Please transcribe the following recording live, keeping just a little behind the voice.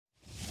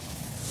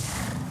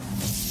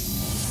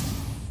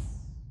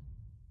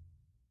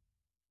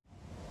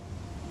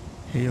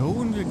Hey ho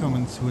und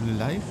willkommen zu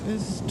Life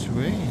is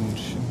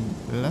Strange.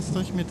 Lasst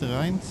euch mit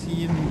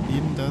reinziehen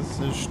in das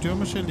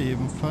stürmische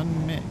Leben von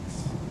Max.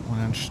 Und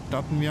dann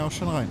starten wir auch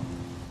schon rein.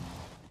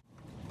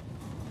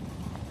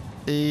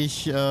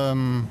 Ich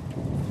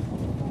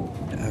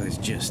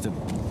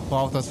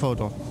brauche das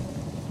Foto.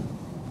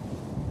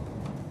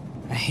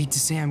 I hate to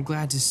say I'm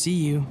glad to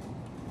see you,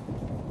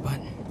 but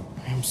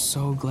I'm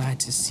so glad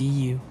to see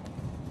you.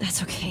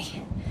 That's okay.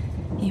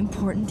 The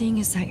important thing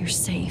is that you're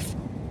safe.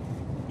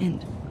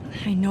 And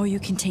I know you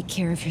can take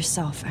care of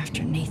yourself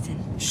after Nathan.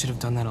 Should have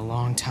done that a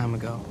long time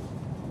ago.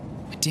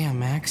 But damn,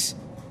 Max.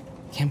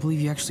 Can't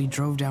believe you actually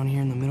drove down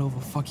here in the middle of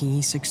a fucking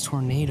E6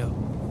 tornado.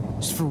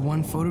 Just for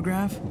one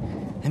photograph?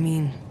 I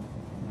mean,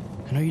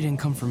 I know you didn't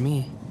come for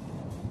me.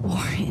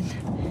 Warren,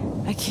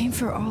 I came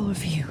for all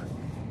of you.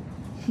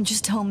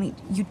 Just tell me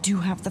you do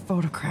have the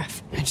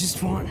photograph. I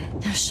just want...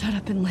 Now shut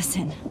up and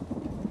listen.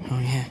 Oh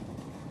yeah.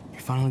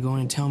 You're finally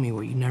going to tell me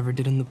what you never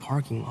did in the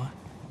parking lot.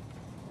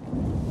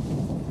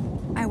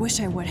 I wish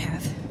I would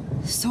have.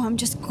 So I'm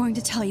just going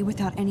to tell you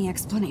without any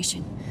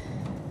explanation.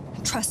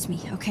 Trust me,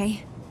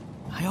 okay?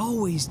 I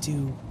always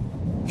do.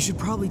 You should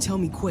probably tell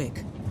me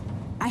quick.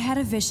 I had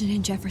a vision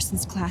in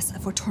Jefferson's class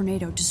of a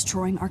tornado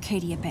destroying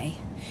Arcadia Bay.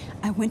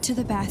 I went to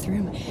the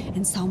bathroom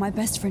and saw my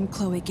best friend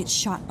Chloe get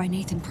shot by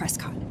Nathan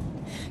Prescott.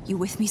 You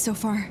with me so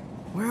far?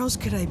 Where else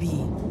could I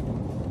be?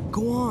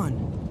 Go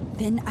on.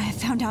 Then I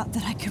found out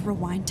that I could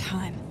rewind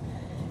time.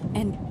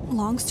 And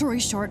long story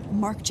short,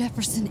 Mark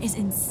Jefferson is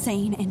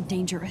insane and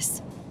dangerous.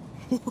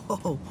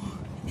 Whoa,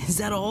 is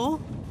that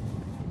all?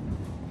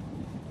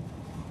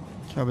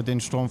 Ich habe den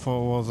Sturm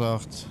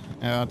verursacht.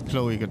 Hat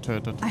Chloe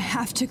getötet. I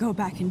have to go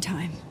back in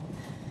time.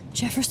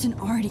 Jefferson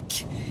already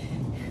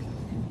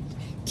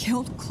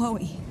killed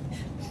Chloe.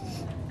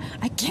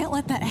 I can't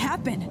let that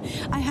happen.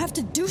 I have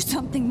to do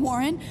something,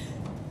 Warren.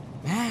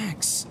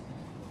 Max,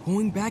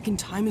 going back in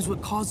time is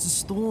what caused the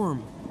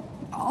storm.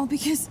 All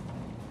because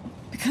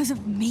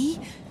of me?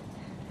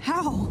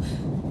 How?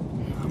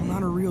 I'm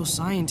not a real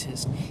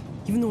scientist,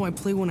 even though I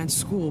play one at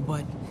school,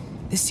 but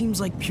this seems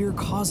like pure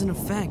cause and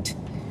effect.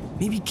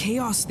 Maybe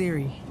chaos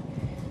theory.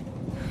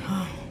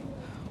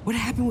 What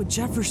happened with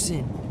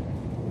Jefferson?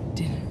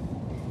 Did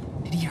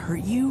he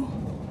hurt you?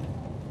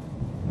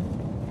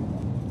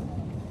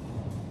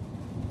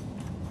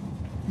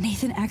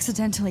 Nathan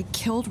accidentally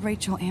killed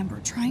Rachel Amber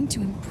trying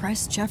to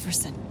impress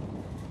Jefferson.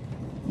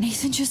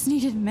 Nathan just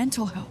needed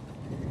mental help.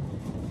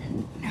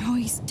 Now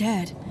he's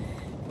dead,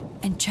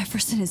 and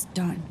Jefferson is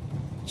done.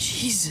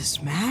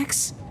 Jesus,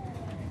 Max.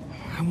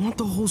 I want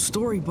the whole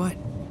story, but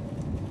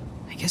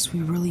I guess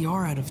we really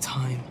are out of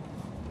time.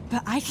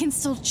 But I can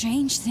still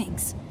change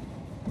things.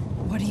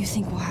 What do you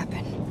think will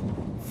happen?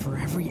 For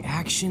every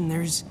action,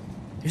 there's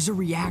a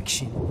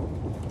reaction.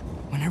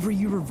 Whenever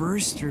you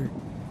reversed or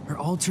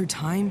alter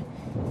time,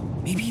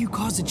 maybe you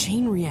cause a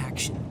chain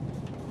reaction.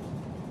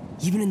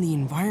 Even in the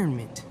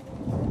environment.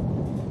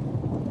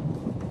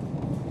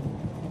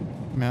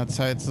 Mehr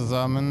Zeit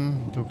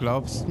zusammen. Du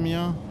glaubst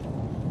mir?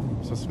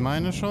 Ist das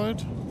meine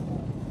Schuld?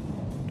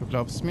 Du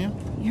glaubst mir?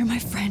 You're my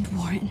friend,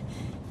 Warren.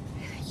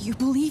 You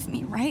believe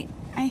me, right?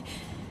 I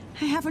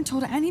haven't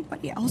told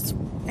anybody else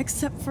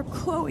except for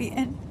Chloe,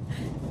 and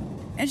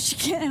she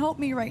can't help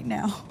me right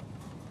now.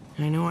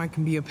 I know I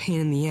can be a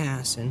pain in the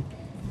ass, and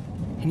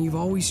you've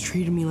always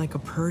treated me like a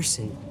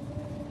person,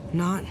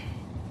 not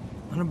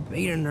a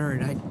beta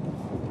nerd.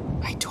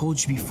 I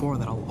told you before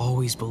that I'll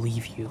always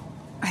believe you.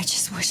 I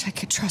just wish I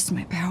could trust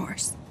my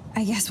powers.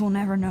 I guess we'll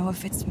never know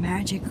if it's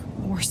magic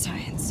or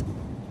science.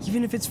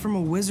 Even if it's from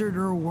a wizard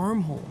or a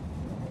wormhole,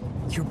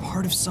 you're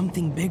part of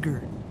something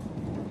bigger.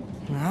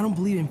 I don't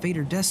believe in fate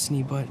or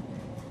destiny, but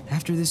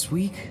after this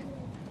week,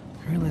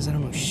 I realize I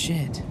don't know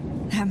shit.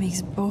 That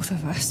makes both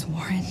of us,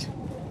 Warren.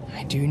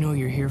 I do know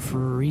you're here for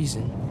a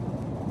reason.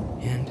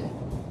 And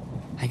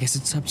I guess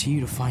it's up to you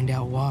to find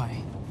out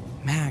why.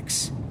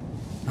 Max,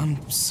 I'm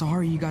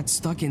sorry you got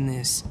stuck in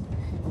this.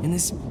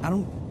 I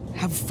don't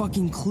have a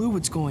fucking clue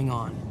what's going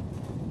on.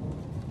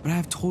 But I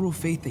have total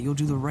faith that you'll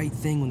do the right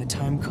thing when the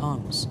time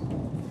comes.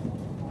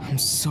 I'm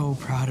so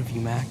proud of you,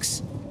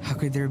 Max. How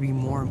could there be a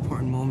more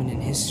important moment in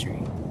history?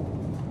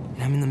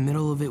 And I'm in the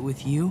middle of it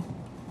with you.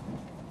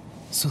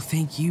 So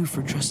thank you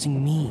for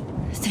trusting me.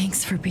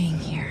 Thanks for being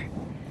here.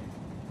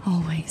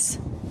 Always.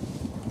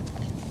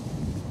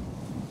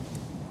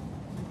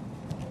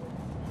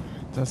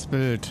 Das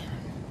Bild.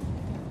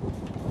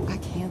 I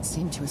can't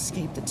seem to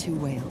escape the two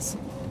whales.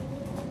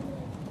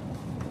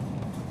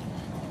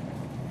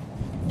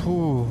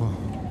 Puh.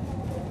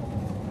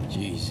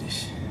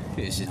 Jesus,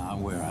 this is not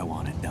where I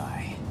want to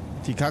die.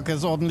 Die Kacke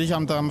ist ordentlich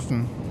am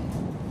Dampfen.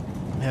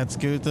 Jetzt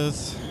gilt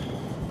es,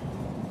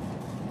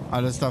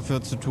 alles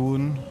dafür zu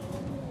tun,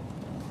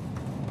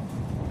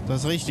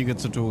 das Richtige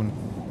zu tun.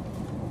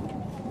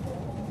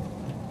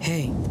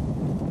 Hey,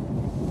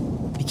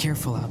 be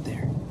careful out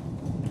there.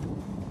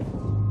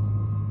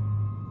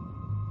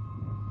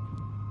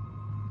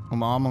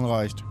 Umarmung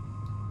reicht.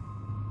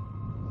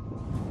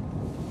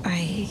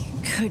 I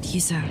could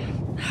use a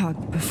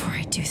hug before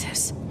I do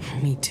this.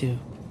 Me too.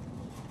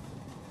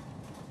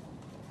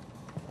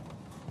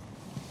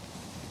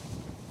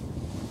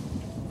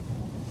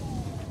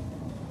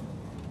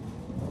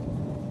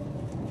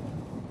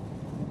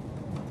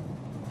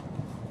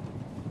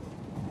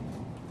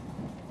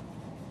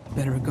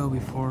 Better go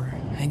before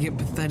I get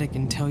pathetic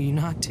and tell you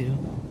not to.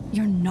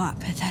 You're not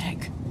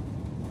pathetic.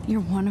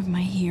 You're one of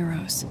my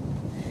heroes.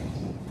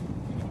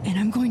 And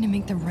I'm going to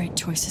make the right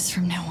choices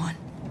from now on.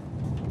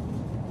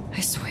 I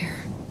swear.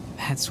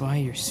 That's why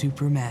you're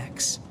Super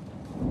Max.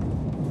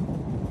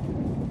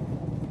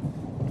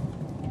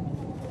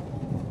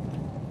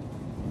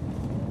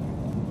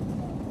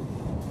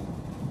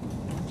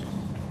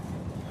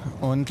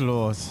 Und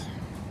los.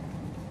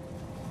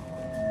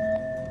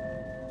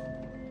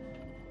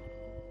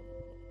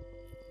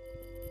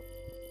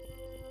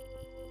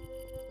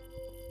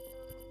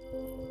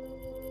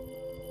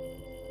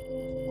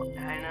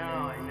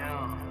 I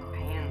know.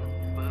 Pain in the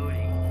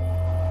booty.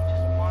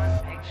 Just one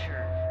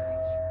picture.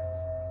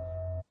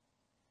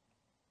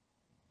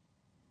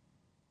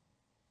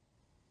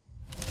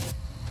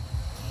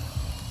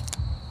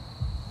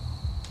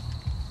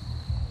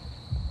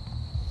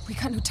 We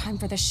got no time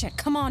for this shit.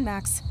 Come on,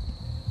 Max.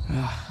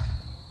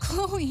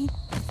 Chloe.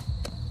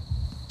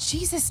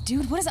 Jesus,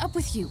 dude, what is up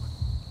with you?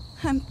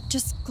 I'm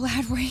just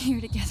glad we're here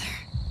together.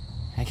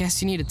 I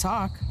guess you need to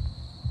talk.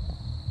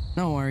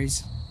 No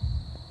worries.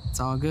 It's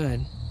all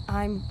good.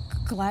 I'm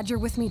glad you're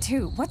with me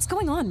too. What's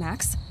going on,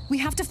 Max? We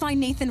have to find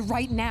Nathan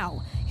right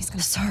now. He's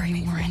gonna Sorry, pay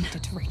for what Warren. he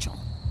did to Rachel.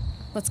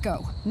 Let's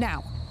go,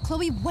 now.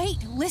 Chloe,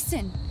 wait,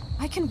 listen.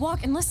 I can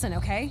walk and listen,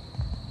 okay?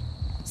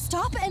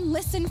 Stop and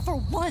listen for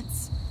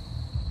once.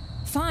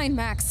 Fine,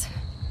 Max.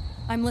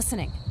 I'm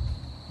listening.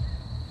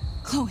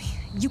 Chloe,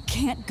 you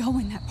can't go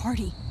in that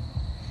party.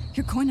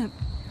 You're gonna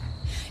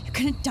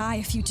die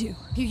if you do.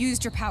 You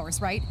used your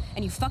powers, right?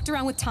 And you fucked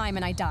around with time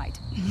and I died.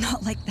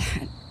 Not like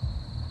that.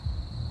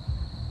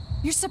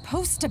 You're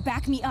supposed to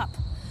back me up.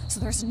 So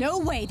there's no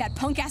way that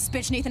punk-ass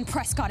bitch Nathan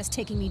Prescott is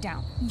taking me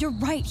down. You're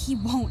right, he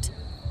won't.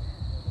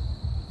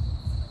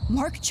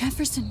 Mark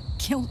Jefferson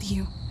killed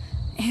you.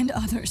 And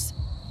others.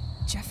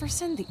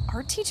 Jefferson, the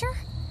art teacher?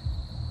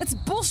 That's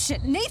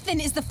bullshit. Nathan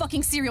is the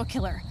fucking serial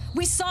killer.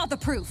 We saw the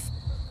proof.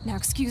 Now,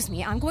 excuse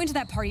me, I'm going to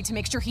that party to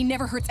make sure he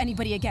never hurts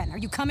anybody again. Are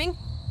you coming?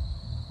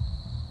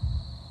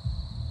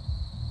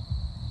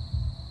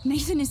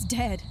 Nathan is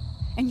dead,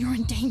 and you're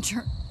in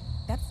danger.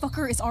 That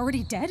fucker is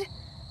already dead?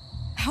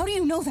 How do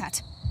you know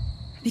that?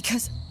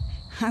 Because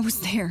I was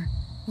there.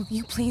 Will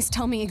you please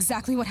tell me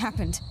exactly what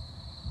happened?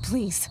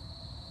 Please.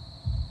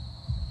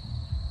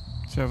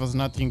 Jefferson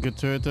hat ihn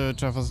getötet.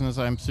 Jefferson ist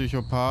ein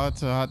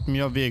Psychopath. Er hat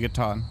mir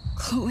wehgetan.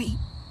 Chloe.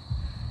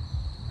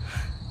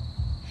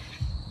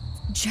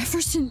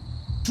 Jefferson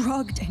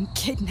drugged and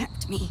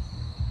kidnapped me.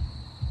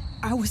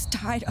 I was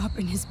tied up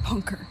in his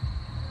bunker.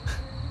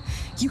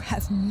 You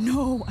have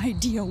no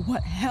idea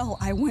what hell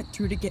I went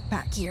through to get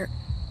back here.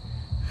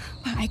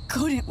 But I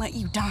couldn't let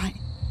you die.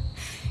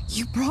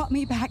 You brought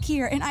me back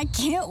here, and I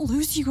can't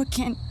lose you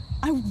again.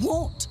 I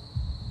won't.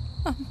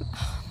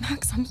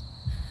 Max,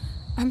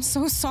 I'm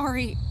so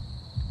sorry.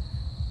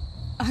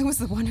 I was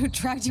the one who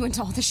dragged you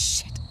into all this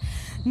shit.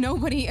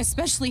 Nobody,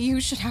 especially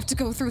you, should have to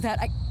go through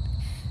that.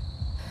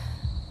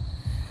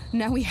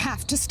 Now we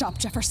have to stop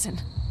Jefferson.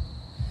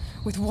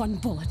 With one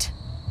bullet.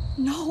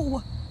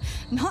 No,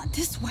 not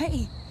this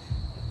way.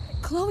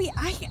 Chloe,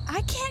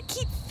 I can't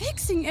keep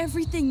fixing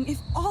everything if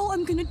all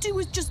I'm gonna do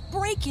is just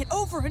break it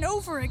over and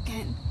over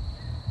again.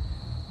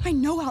 I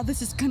know how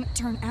this is gonna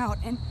turn out,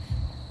 and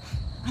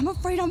I'm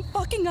afraid I'm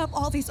fucking up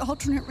all these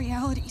alternate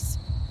realities.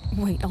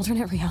 Wait,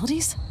 alternate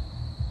realities?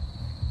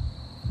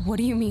 What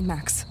do you mean,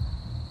 Max?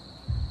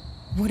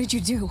 What did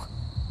you do?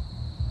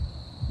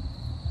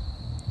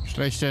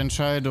 Schlechte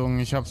Entscheidung.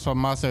 Ich hab's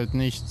vermasselt.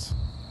 Nichts.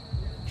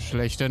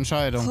 Schlechte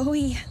Entscheidung.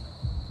 Chloe,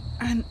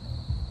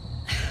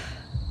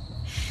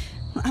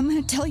 I'm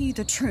gonna tell you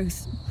the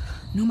truth,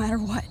 no matter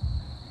what.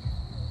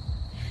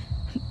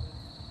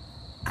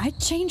 I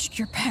changed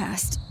your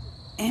past,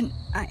 and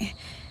I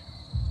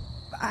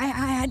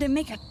had to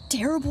make a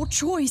terrible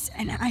choice,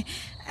 and I...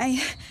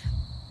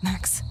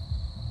 Max,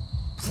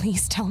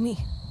 please tell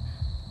me.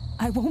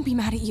 I won't be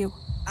mad at you.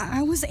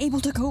 I was able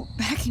to go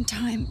back in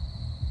time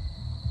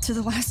to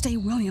the last day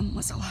William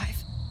was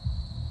alive.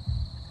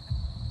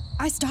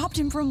 I stopped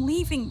him from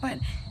leaving,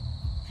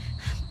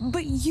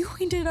 but you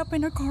ended up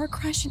in a car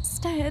crash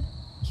instead.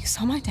 You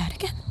saw my dad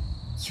again?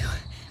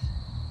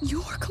 You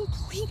were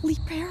completely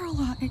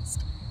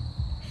paralyzed.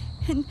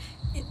 And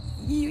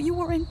you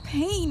were in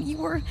pain. You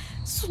were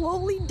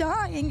slowly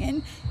dying,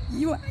 and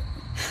you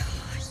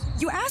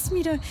asked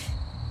me to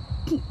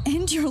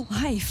end your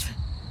life.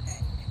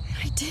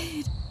 I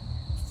did.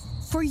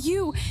 For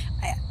you.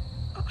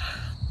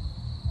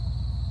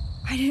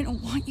 I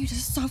didn't want you to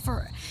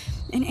suffer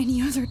in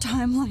any other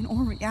timeline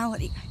or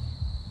reality.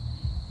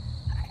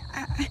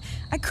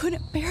 I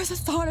couldn't bear the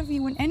thought of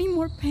you in any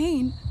more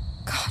pain.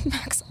 God,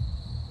 Max.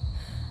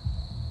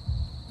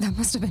 That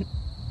must have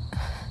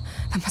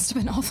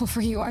been awful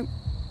for you. I'm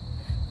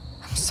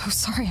so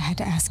sorry I had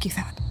to ask you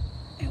that.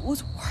 It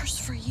was worse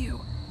for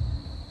you.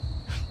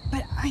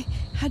 But I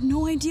had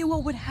no idea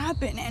what would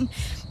happen, and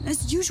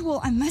as usual,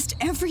 I messed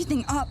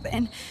everything up,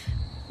 and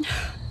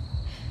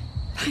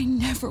I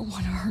never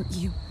want to hurt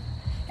you.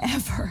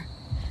 Ever.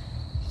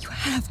 You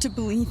have to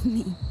believe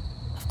me.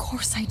 Of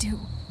course I do.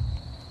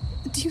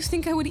 Do you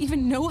think I would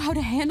even know how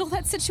to handle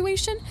that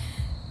situation?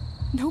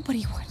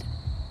 Nobody would.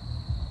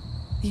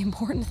 The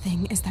important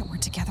thing is that we're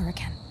together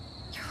again.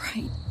 You're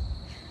right.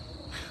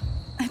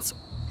 That's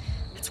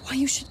why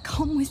you should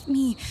come with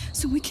me,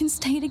 so we can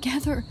stay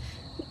together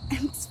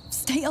and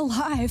stay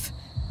alive.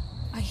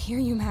 I hear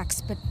you,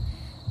 Max, but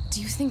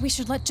do you think we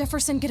should let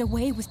Jefferson get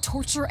away with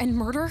torture and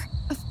murder?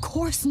 Of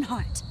course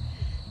not.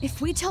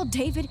 If we tell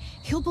David,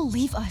 he'll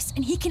believe us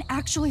and he can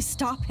actually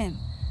stop him.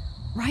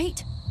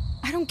 Right?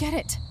 I don't get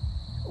it.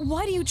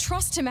 Why do you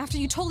trust him after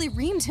you totally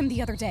reamed him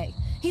the other day?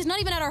 He's not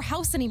even at our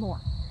house anymore.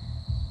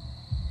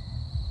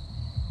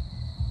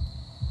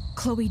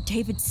 Chloe,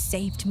 David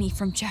saved me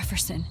from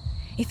Jefferson.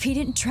 If he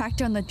didn't track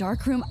down the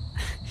darkroom,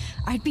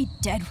 I'd be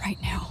dead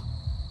right now.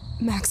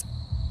 Max,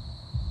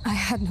 I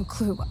had no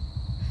clue.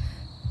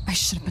 I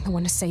should have been the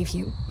one to save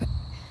you, but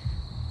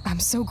I'm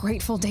so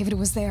grateful David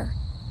was there.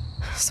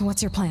 So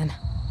what's your plan?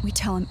 We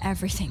tell him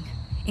everything,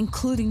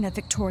 including that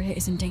Victoria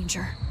is in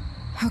danger.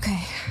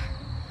 Okay.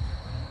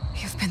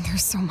 You've been through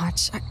so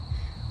much.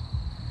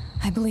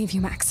 I believe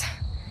you, Max.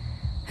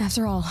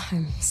 After all,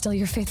 I'm still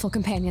your faithful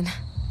companion.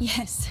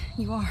 Yes,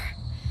 you are.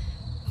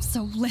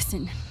 So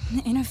listen,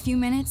 in a few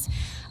minutes,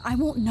 I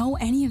won't know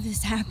any of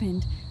this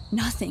happened.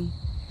 Nothing.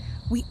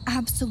 We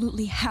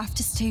absolutely have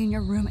to stay in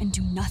your room and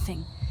do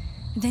nothing.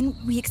 Then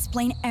we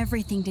explain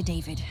everything to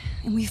David,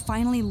 and we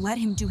finally let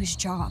him do his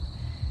job.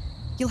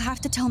 You'll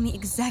have to tell me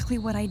exactly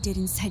what I did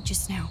and said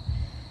just now.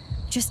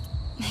 Just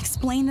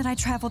explain that I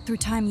traveled through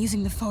time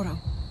using the photo.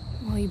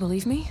 Will you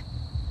believe me?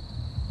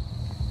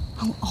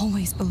 I'll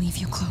always believe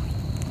you, Chloe.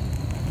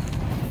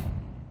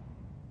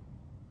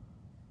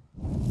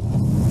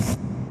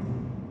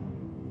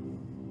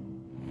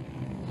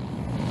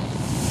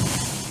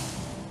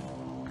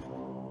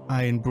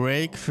 Ein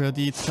Break für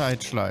die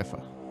Zeitschleife.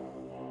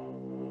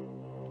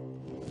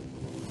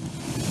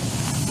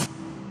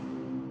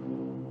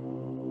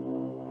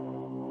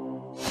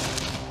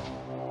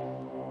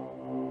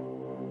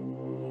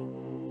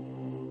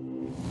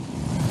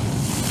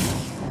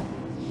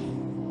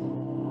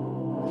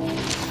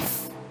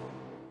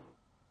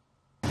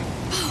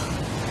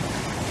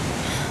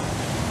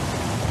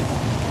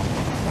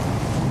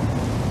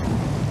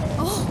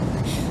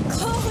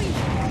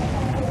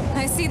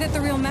 That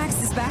the real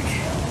Max is back.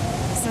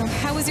 So,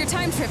 how was your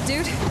time trip,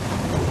 dude?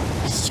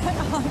 Shut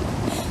up.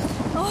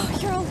 Oh,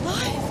 you're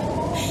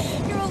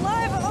alive. You're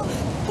alive. Oh,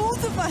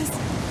 both of us.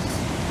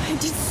 I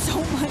did so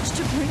much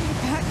to bring you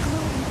back,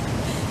 Chloe.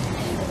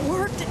 It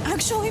worked. It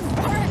actually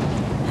worked.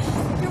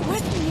 You're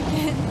with me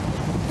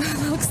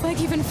again. Looks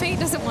like even fate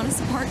doesn't want us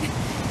apart.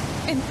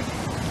 And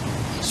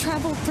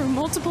traveled through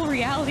multiple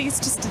realities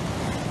just to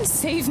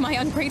save my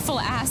ungrateful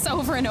ass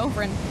over and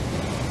over. And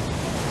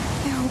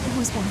I hope it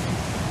was worth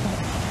it.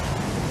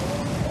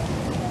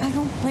 I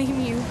don't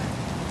blame you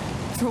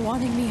for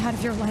wanting me out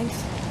of your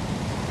life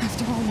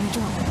after all my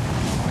drama.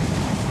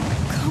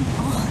 Come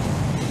on.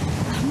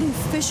 I'm the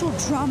official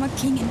drama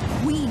king and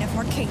queen of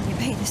Arcadia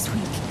Bay this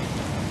week.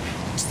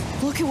 Just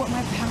look at what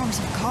my powers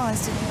have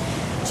caused in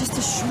just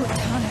a short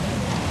time.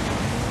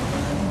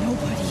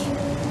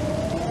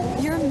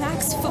 Nobody. You're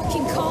Max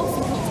fucking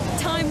Caulfield,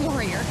 Time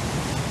Warrior.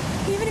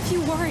 Even if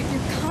you weren't,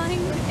 you're kind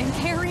and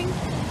caring.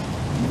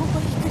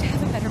 Nobody could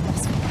have a better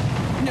best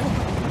friend.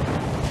 Nobody.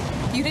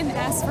 You didn't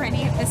ask for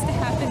any of this to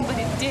happen, but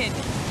it did.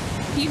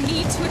 You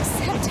need to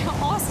accept how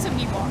awesome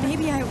you are.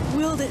 Maybe I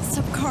willed it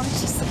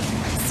subconsciously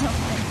myself.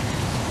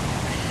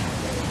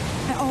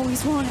 I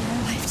always wanted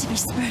my life to be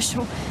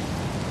special.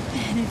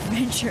 An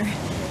adventure.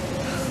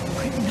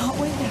 But not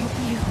without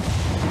you.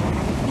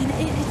 And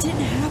it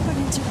didn't happen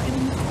until I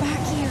moved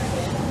back here.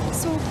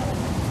 So,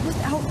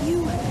 without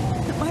you,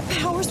 my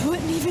powers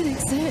wouldn't even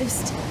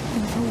exist.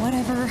 And for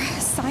whatever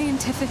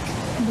scientific,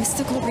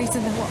 mystical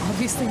reason that we'll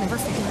obviously never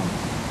figure out,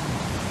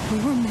 we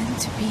were meant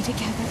to be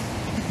together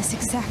at this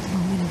exact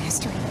moment in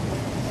history.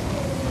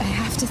 I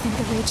have to think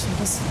that Rachel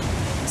was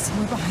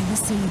somewhere behind the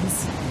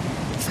scenes,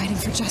 fighting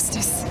for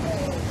justice.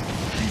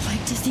 I'd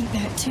like to think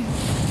that too.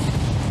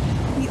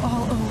 We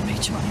all owe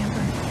Rachel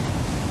Amber.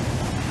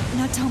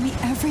 Now tell me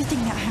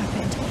everything that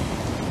happened.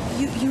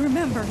 You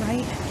remember,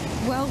 right?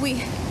 Well,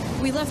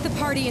 we left the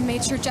party and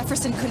made sure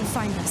Jefferson couldn't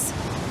find us.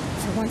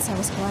 For once, I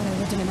was glad I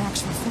lived in an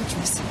actual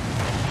fortress.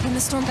 Then the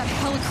storm got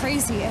hella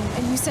crazy,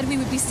 and you said we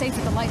would be safe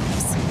at the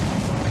lighthouse.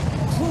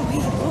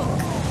 Chloe, look.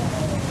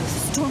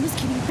 The storm is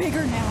getting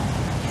bigger now.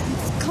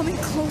 It's coming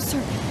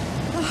closer.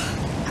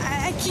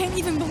 I can't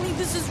even believe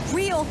this is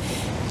real.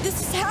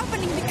 This is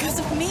happening because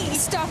of me.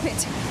 Stop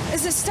it.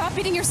 Stop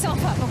beating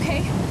yourself up,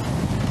 okay?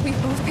 We've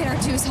both paid our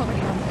dues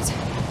already on it.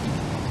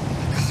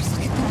 God,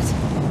 look at that.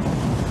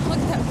 Look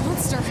at that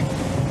monster.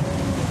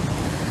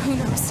 Who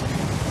knows?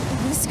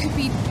 This could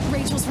be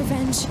Rachel's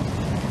revenge.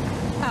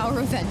 Our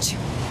revenge.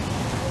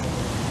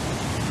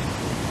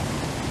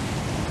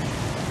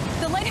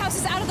 The lighthouse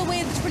is out of the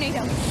way of the tornado.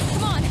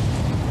 Come on.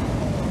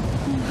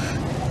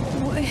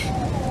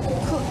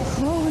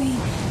 Chloe.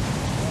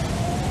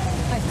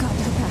 I've got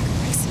your back,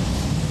 Max.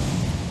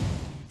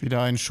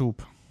 Wieder ein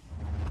Schub.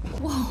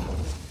 Whoa.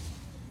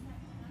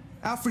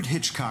 Alfred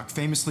Hitchcock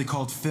famously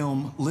called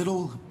film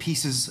little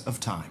pieces of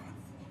time.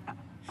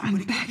 I'm But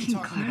he back could be in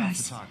talking about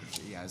class.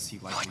 photography, as he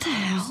liked What to the call it.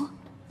 hell?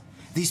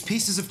 These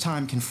pieces of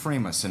time can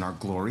frame us in our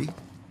glory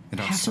and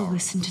I our have to sorrow.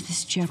 listen to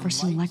this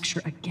Jefferson From light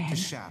lecture to again.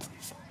 shadow,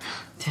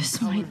 This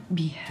color might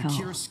be to hell.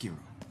 chiaroscuro.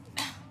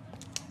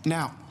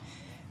 Now,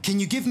 can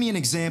you give me an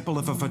example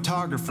of a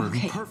photographer Okay,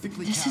 who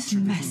perfectly this is captured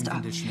the messed human up.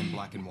 condition in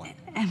black and white?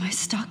 Am I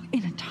stuck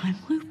in a time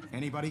loop?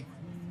 Anybody?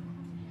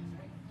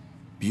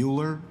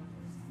 Bueller?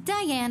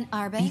 Diane Be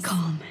Arbus.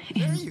 calm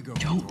There and you go,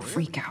 don't Victoria.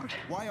 freak out.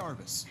 Why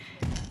Arbus?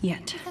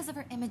 Yet. Because of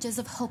her images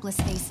of hopeless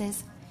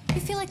faces.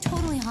 You feel like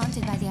totally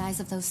haunted by the eyes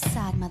of those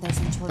sad mothers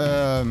and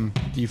children.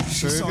 Die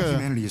She saw Vögel.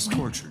 humanity as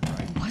tortured,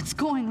 right? What's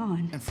going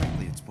on? And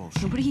frankly, it's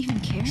bullshit. Nobody even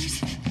cares?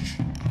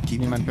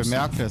 Keep Niemand it to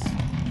yourself. bemerkt es.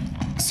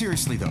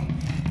 Seriously though,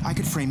 I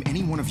could frame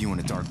any one of you in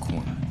a dark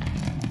corner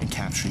and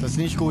capture Das ist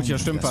you nicht in a gut, hier moment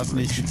of stimmt was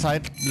nicht. Die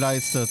desperation.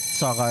 Zeitleiste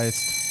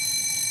zerreißt.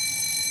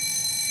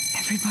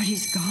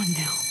 Everybody's gone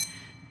now.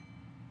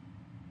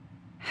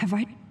 Have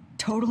I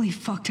totally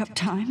fucked up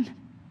time?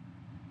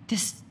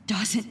 This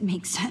doesn't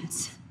make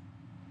sense.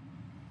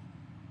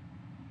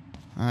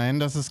 Nein,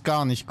 das ist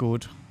gar nicht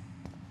gut.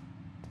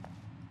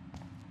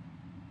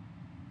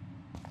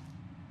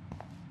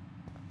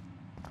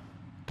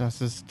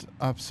 Das ist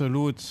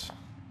absolut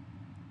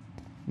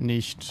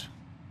nicht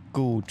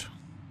gut.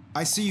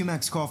 I see you,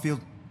 Max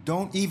Caulfield.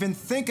 Don't even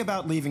think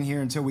about leaving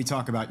here until we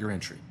talk about your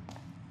entry.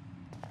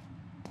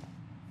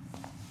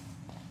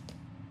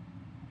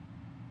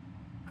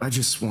 I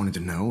just wanted to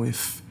know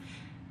if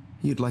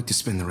you'd like to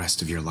spend the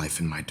rest of your life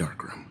in my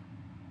darkroom.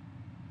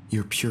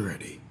 Your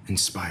purity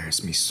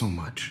inspires me so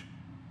much,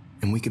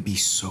 and we could be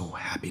so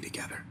happy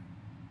together.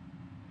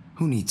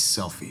 Who needs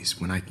selfies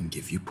when I can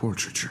give you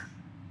portraiture?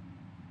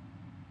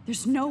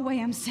 There's no way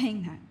I'm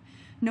saying that.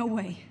 No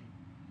way.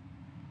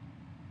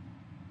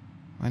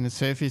 Meine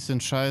Selfies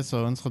sind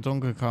scheiße, unsere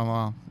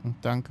Dunkelkammer. Und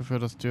danke für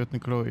das Töten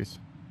Chloes.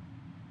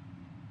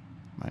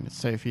 Meine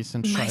Selfies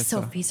sind My scheiße.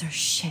 selfies are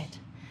shit.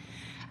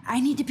 I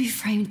need to be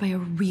framed by a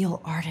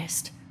real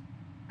artist.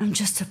 I'm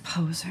just a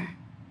poser.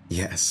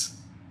 Yes,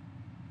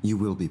 you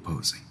will be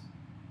posing.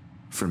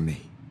 For me.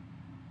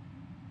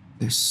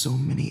 There's so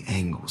many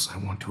angles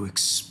I want to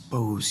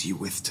expose you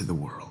with to the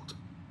world.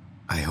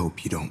 I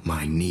hope you don't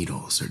mind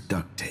needles or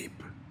duct tape.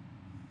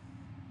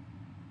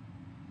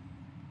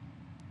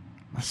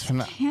 Was für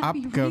eine Can't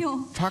be real.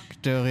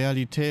 abgefuckte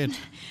Realität.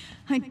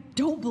 I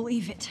don't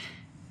believe it.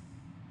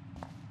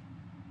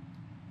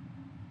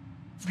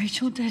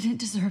 Rachel didn't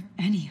deserve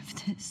any of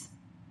this.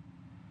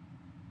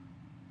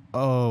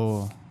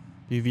 Oh,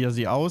 wie wir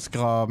sie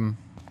ausgraben.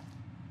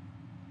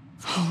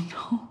 Oh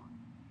no.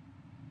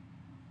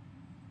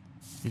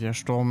 Wie der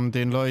Sturm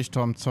den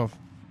Leuchtturm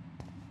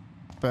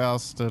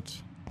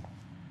zerberstet.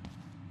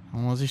 Da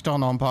muss ich doch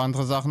noch ein paar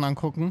andere Sachen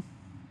angucken.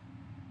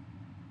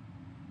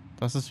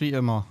 Das ist wie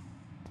immer.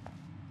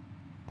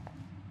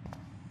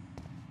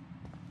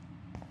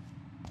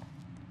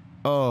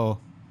 Oh.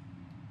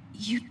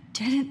 You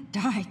didn't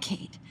die,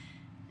 Kate.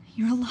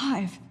 You're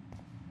alive.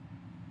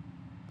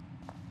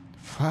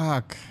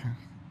 Fuck.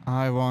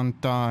 I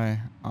won't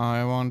die.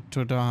 I want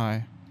to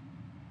die.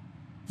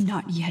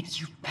 Not yet,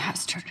 you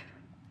bastard.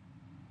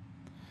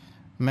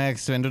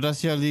 Max, wenn du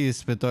das hier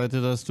liest,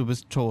 bedeutet das, du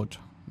bist tot,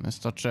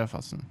 Mr.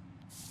 Jefferson.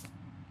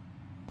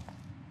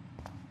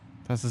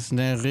 Das ist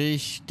eine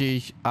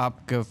richtig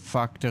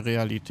abgefuckte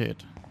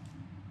Realität.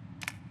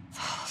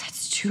 Oh,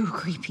 that's too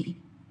creepy.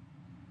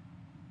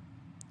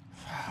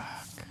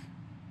 Fuck.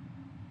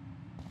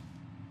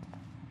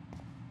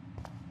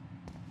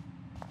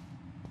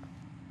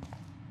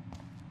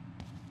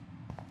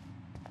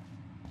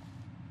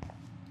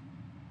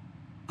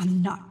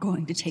 I'm not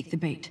going to take the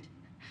bait.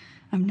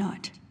 I'm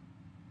not.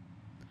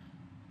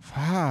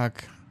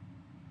 Fuck.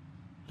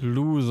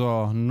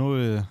 Loser,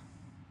 null.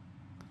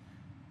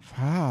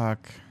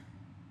 Fuck.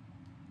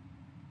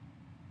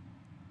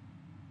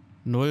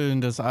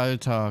 Nullen des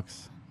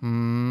Alltags.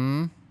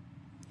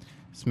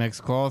 Ist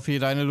Max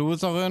Caulfield eine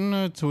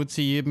Loserin? Tut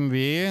sie jedem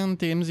weh,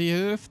 dem sie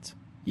hilft?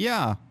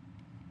 Ja.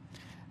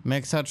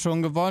 Max hat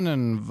schon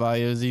gewonnen,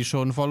 weil sie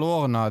schon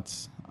verloren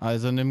hat.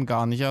 Also nimm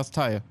gar nicht erst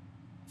teil.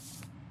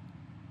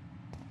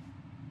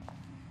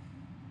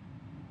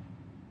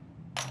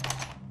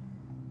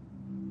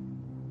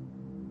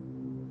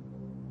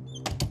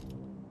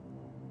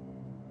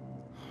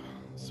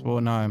 Das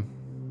Wohnheim.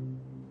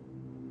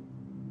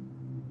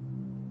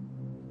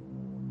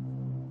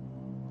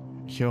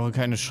 Ich höre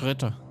keine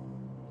Schritte.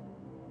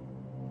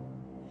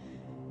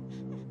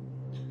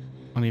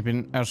 Und ich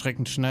bin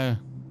erschreckend schnell.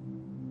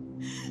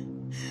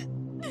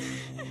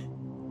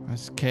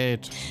 Das ist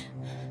Kate.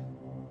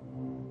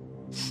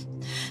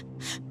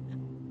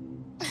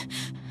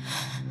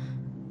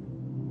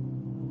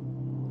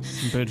 Das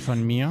ist ein Bild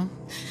von mir.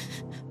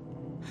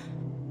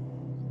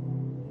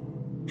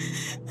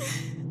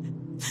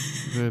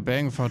 Will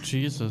bang for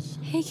Jesus.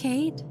 Hey,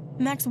 Kate.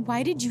 Max,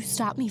 why did you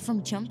stop me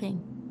from jumping?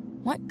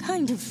 What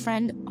kind of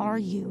friend are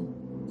you?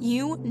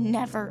 You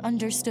never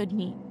understood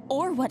me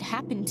or what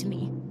happened to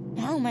me.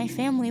 Now my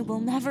family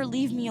will never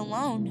leave me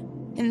alone.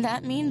 And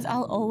that means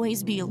I'll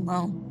always be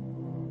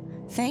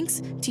alone.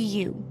 Thanks to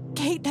you.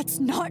 Kate, that's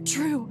not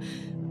true.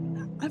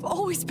 I've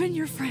always been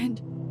your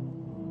friend.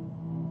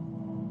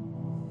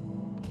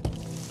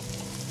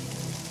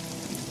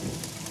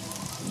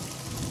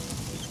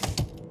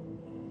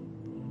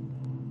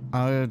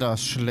 All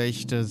das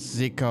Schlechte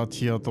sickert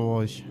hier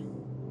durch.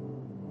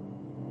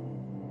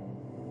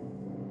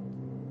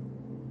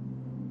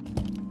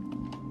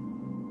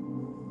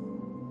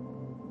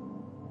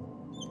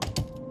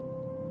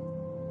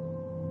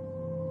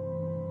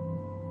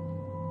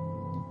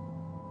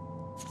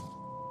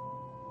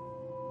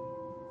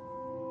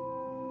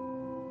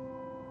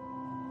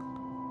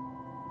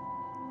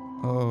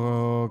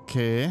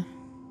 Okay.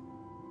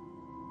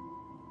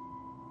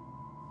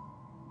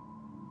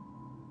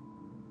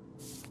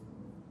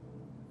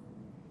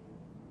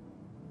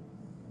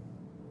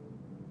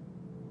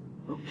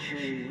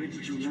 Okay, where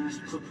did you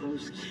last put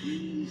those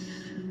keys?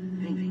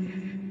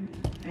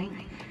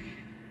 Think.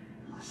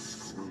 Oh,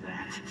 screw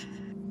that.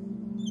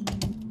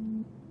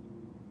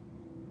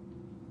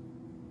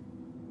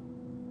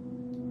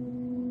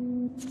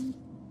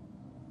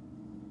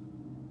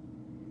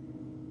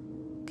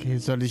 Okay,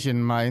 soll ich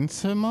in mein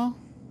Zimmer?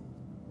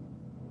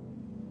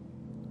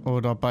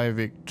 Oder bei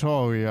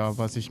Victoria,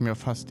 was ich mir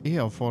fast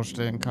eher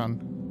vorstellen kann.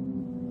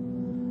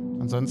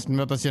 Ansonsten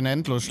wird das hier eine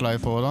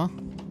Endlosschleife, oder?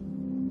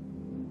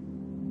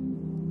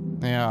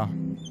 Ja.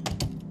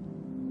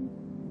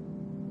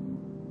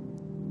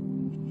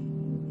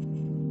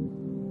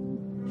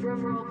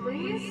 Drumroll,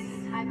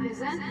 please. I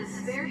present the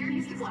spare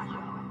keys to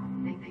Blackwell.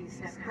 Thank you,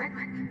 Step Crick.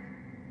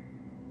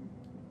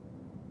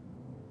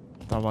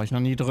 Da war ich noch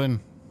nie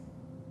drin.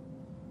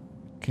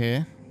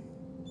 Okay.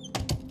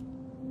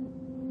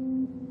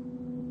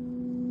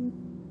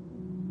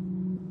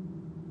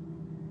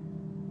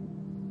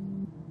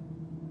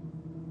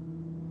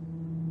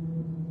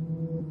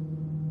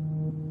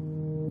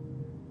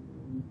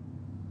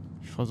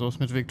 Ich versuch's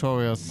mit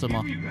Victorias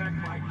Zimmer.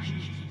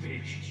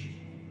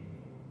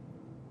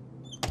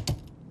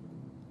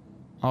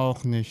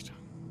 Auch nicht.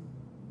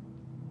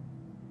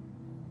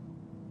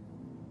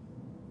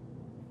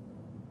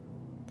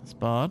 Das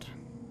Bad.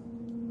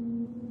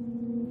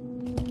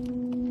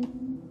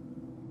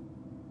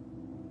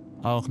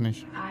 Auch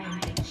nicht.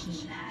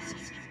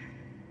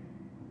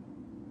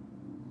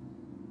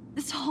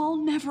 This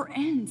hall never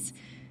ends.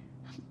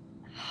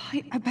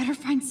 I better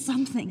find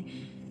something.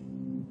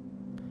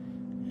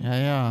 Ja,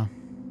 ja.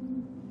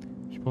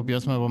 Ich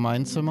probier's mal über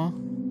mein Zimmer.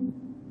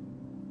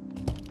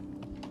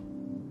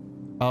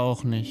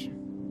 Auch nicht.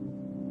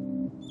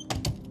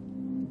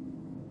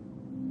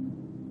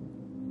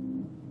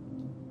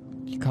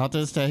 Die Karte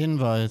ist der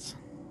Hinweis.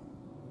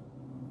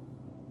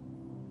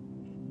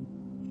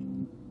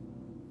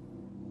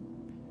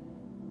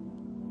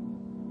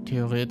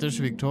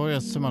 Theoretisch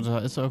Victorias Zimmer, da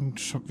ist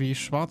irgendwie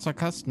schwarzer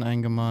Kasten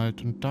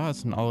eingemalt und da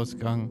ist ein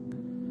Ausgang.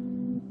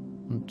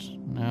 Und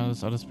naja, das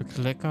ist alles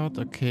bekleckert,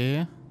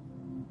 okay.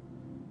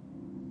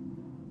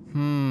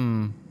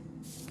 Forgot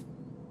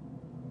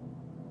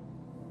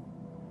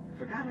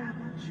how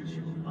much you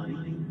do, buddy.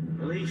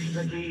 Release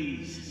the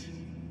keys.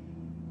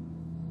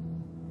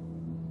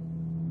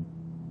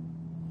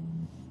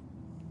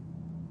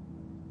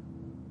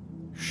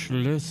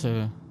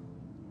 Schlüssel.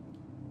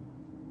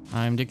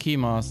 I'm the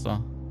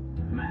Keymaster.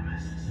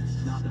 Max, this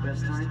is not the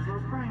best time for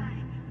a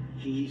prank.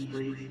 Keys,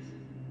 please.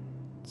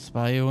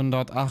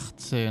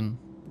 218.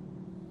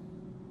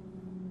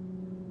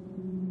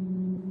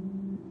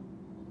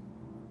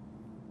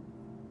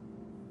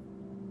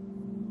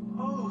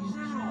 Oh,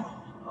 Cyril!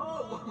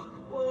 Oh,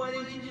 well, why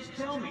didn't you just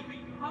tell me?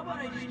 How about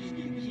I just give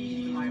you the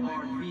keys to my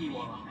RV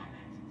while I'm at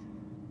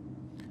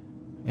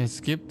it?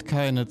 Es gibt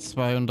keine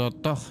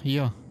 200. Doch,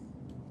 hier.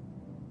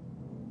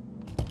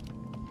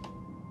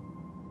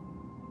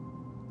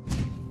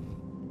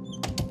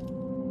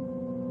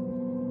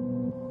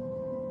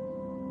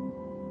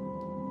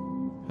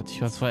 Hat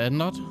sich was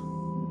verändert?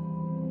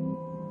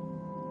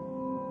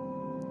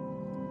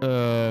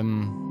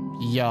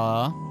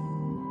 Ja.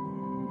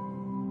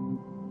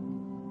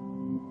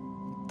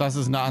 Das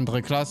ist eine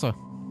andere Klasse.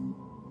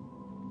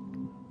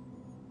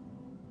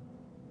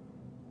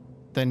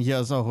 Denn hier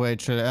ist auch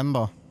Rachel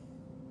Amber.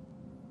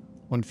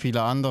 Und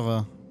viele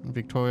andere.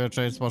 Victoria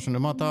Chase war schon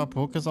immer da.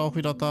 Brooke ist auch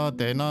wieder da.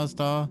 Dana ist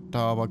da.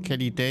 Da aber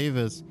Kelly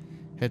Davis.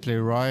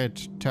 Hadley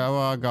Wright.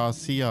 Tara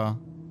Garcia.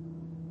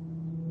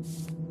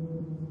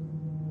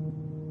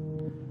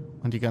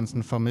 Und die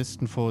ganzen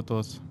vermissten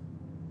Fotos.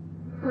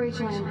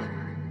 Rachel Amber.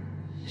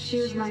 She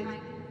was my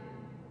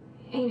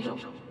angel.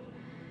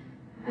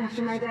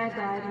 After my dad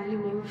died and you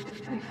moved,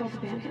 I felt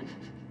abandoned.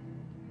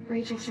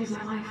 Rachel saved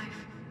my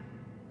life.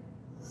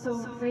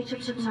 So Rachel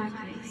took my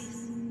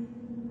place.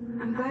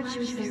 I'm glad she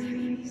was there for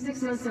you.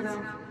 6 months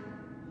ago,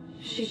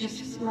 she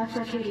just left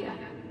Arcadia.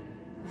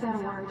 Without a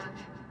word.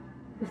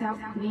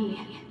 Without me.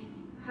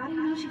 How do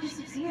you know she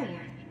disappeared?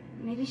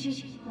 Maybe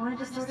she wanted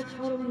to start a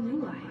totally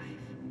new life.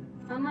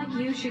 Unlike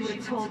you, she would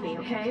have told me,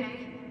 okay?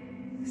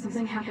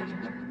 Something happened to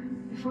her.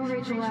 Before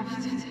Rachel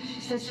left,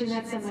 she said she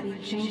met somebody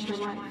who changed her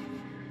life.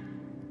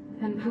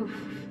 Then poof,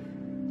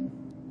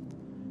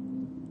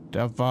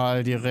 Der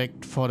Wal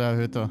direkt vor der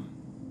Hütte.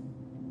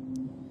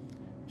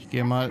 Ich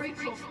gehe mal.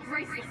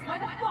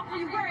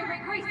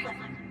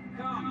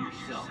 Calm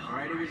yourself,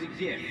 alright? It was a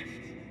gift.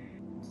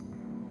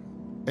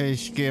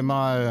 Ich gehe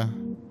mal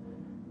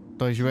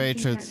durch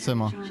Rachels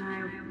Zimmer. Rachel and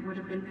I would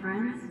have been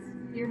friends.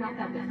 You're not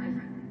that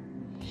different.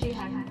 She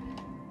has a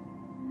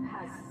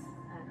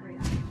great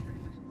eye.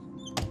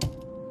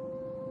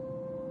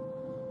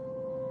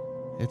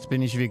 Jetzt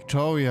bin ich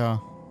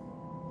Victoria.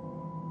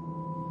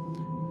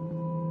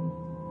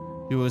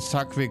 You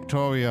suck,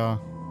 Victoria.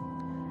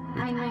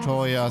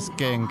 Victoria's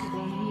gang. You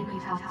can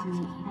talk to me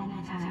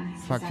anytime.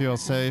 Fuck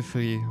yourself,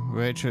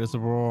 Rachel is a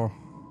war.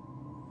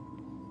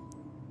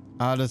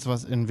 Alles,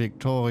 was in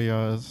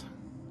Victoria ist.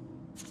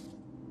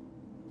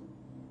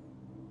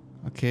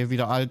 Okay,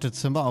 wieder alte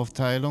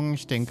Zimmeraufteilung.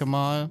 Ich denke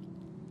mal,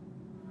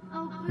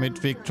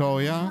 mit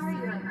Victoria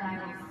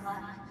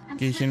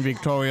gehe ich in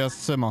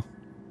Victorias Zimmer.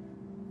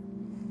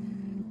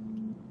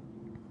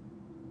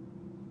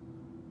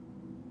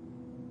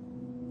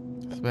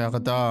 Das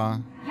wäre da.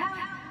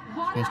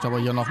 Ich möchte aber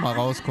hier nochmal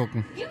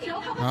rausgucken.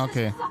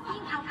 Okay.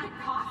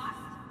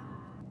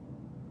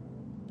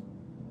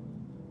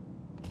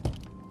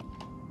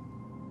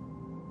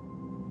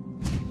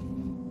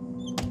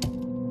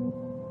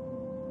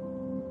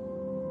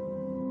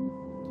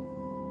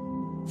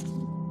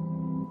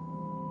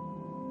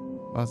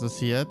 Was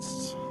ist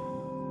jetzt?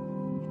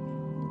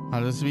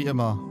 Alles wie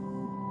immer.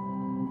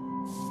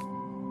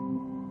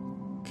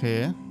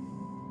 Okay.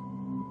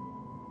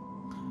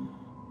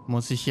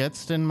 Muss ich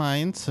jetzt in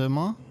mein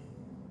Zimmer?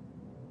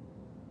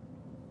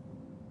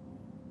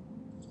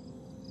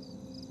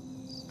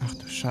 Ach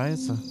du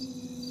Scheiße.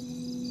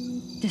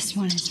 This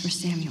one is for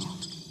Samuel.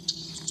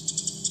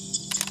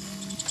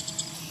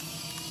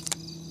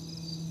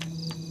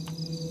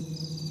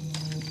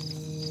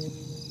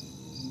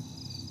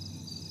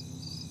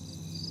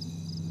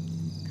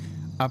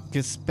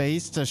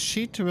 Abgespaceter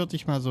Shit, würde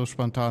ich mal so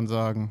spontan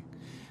sagen.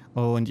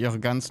 Oh, und ihre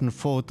ganzen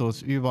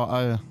Fotos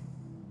überall.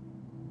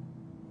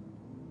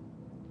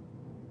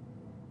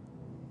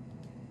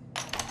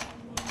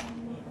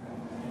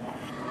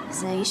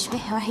 زي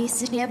شبه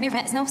وحيس لي أبي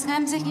رأس نفس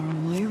كام زي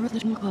Where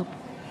did you go?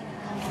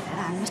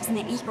 أنا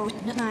مستني يروح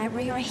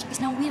لنا يروح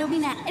بس نويرو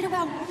بينا إلى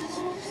بعض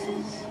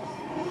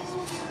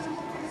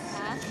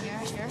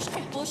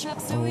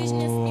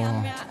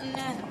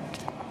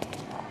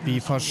Wie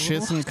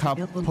verschissen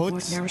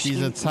kaputt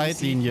diese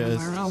Zeitlinie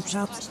ist.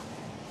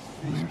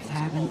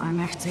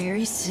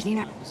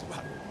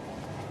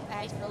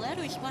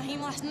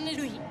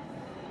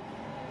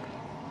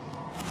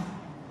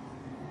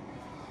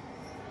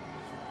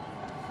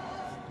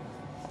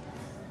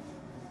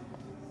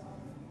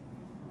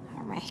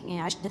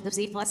 Ja, ich dachte,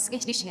 sie was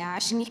richtig, ja,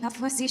 ich nicht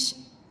auf was ich.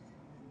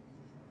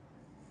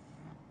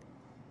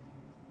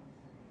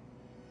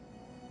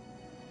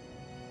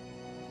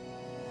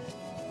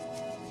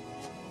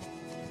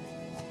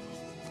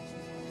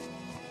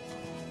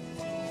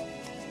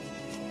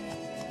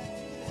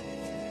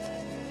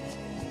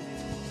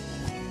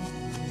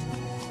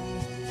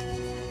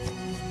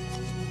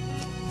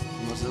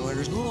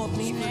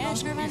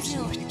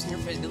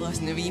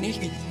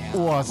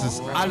 Oh, es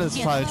ist alles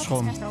falsch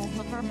rum.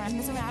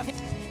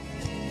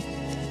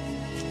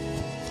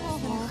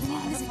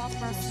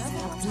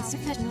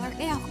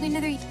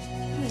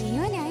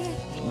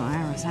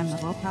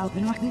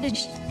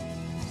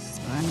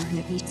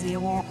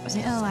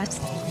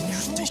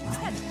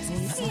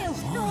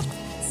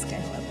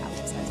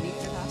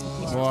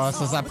 Boah,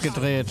 ist das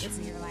abgedreht.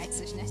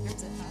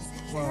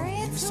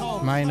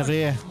 Mein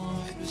Reh.